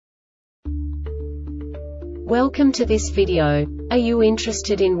Welcome to this video. Are you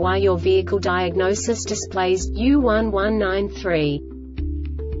interested in why your vehicle diagnosis displays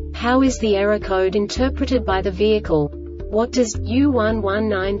U1193? How is the error code interpreted by the vehicle? What does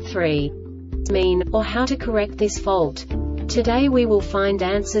U1193 mean, or how to correct this fault? Today we will find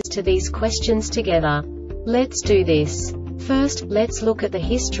answers to these questions together. Let's do this. First, let's look at the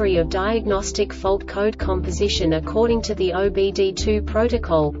history of diagnostic fault code composition according to the OBD2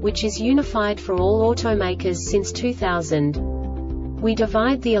 protocol, which is unified for all automakers since 2000. We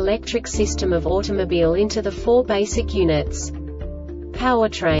divide the electric system of automobile into the four basic units: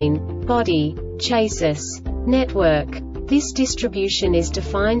 powertrain, body, chassis, network. This distribution is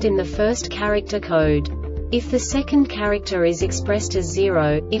defined in the first character code. If the second character is expressed as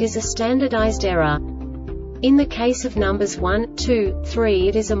 0, it is a standardized error. In the case of numbers 1, 2, 3,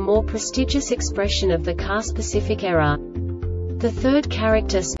 it is a more prestigious expression of the car-specific error. The third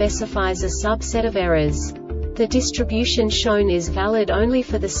character specifies a subset of errors. The distribution shown is valid only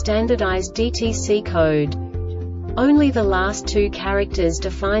for the standardized DTC code. Only the last two characters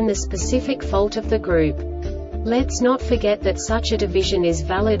define the specific fault of the group. Let's not forget that such a division is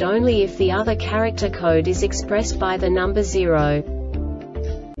valid only if the other character code is expressed by the number 0.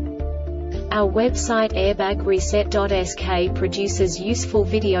 Our website airbagreset.sk produces useful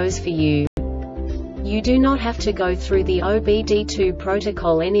videos for you. You do not have to go through the OBD2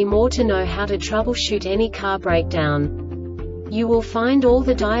 protocol anymore to know how to troubleshoot any car breakdown. You will find all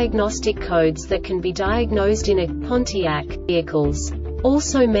the diagnostic codes that can be diagnosed in a Pontiac vehicles.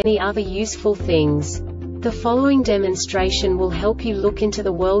 Also many other useful things. The following demonstration will help you look into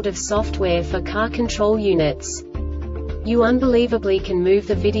the world of software for car control units. You unbelievably can move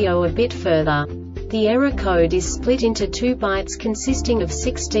the video a bit further. The error code is split into 2 bytes consisting of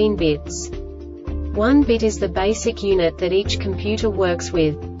 16 bits. 1 bit is the basic unit that each computer works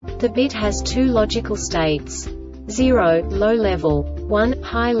with. The bit has 2 logical states: 0, low level, 1,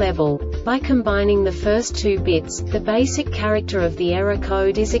 high level. By combining the first 2 bits, the basic character of the error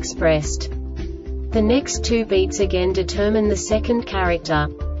code is expressed. The next 2 beats again determine the second character.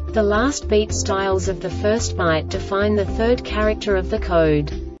 The last beat styles of the first byte define the third character of the code.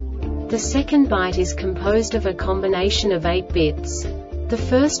 The second byte is composed of a combination of 8 bits. The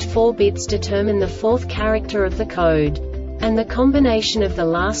first 4 bits determine the fourth character of the code. And the combination of the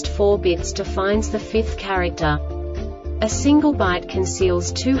last 4 bits defines the fifth character. A single byte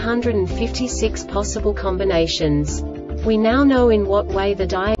conceals 256 possible combinations. We now know in what way the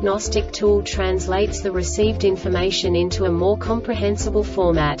diagnostic tool translates the received information into a more comprehensible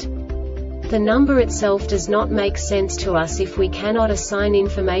format. The number itself does not make sense to us if we cannot assign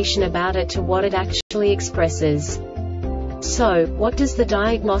information about it to what it actually expresses. So, what does the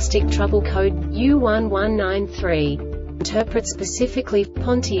Diagnostic Trouble Code U1193 interpret specifically for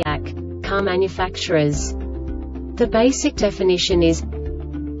Pontiac car manufacturers? The basic definition is: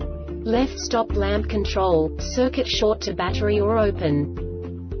 left stop lamp control, circuit short to battery or open.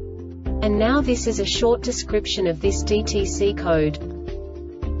 And now this is a short description of this DTC code.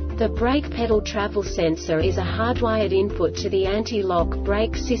 The brake pedal travel sensor is a hardwired input to the anti-lock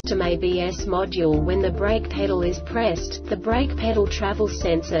brake system ABS module. When the brake pedal is pressed, the brake pedal travel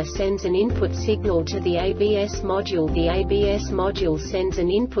sensor sends an input signal to the ABS module. The ABS module sends an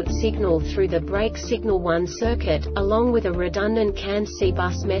input signal through the brake signal 1 circuit, along with a redundant CAN-C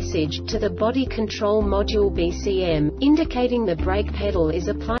bus message, to the body control module BCM, indicating the brake pedal is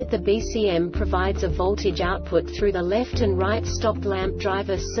applied. The BCM provides a voltage output through the left and right stop lamp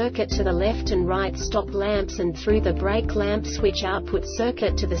driver circuit to the left and right stop lamps and through the brake lamp switch output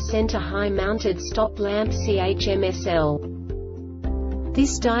circuit to the center high mounted stop lamp CHMSL.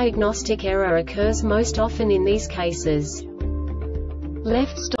 This diagnostic error occurs most often in these cases: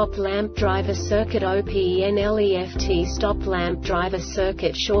 left stop lamp driver circuit OPENLEFT stop lamp driver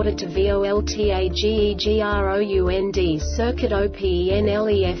circuit shorted to VOLTAGEGROUND circuit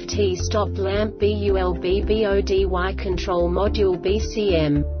OPENLEFT stop lamp BULBBODY control module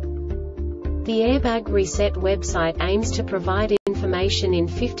BCM. The Airbag Reset website aims to provide information in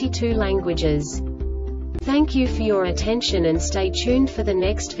 52 languages. Thank you for your attention and stay tuned for the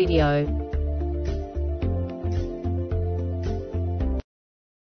next video.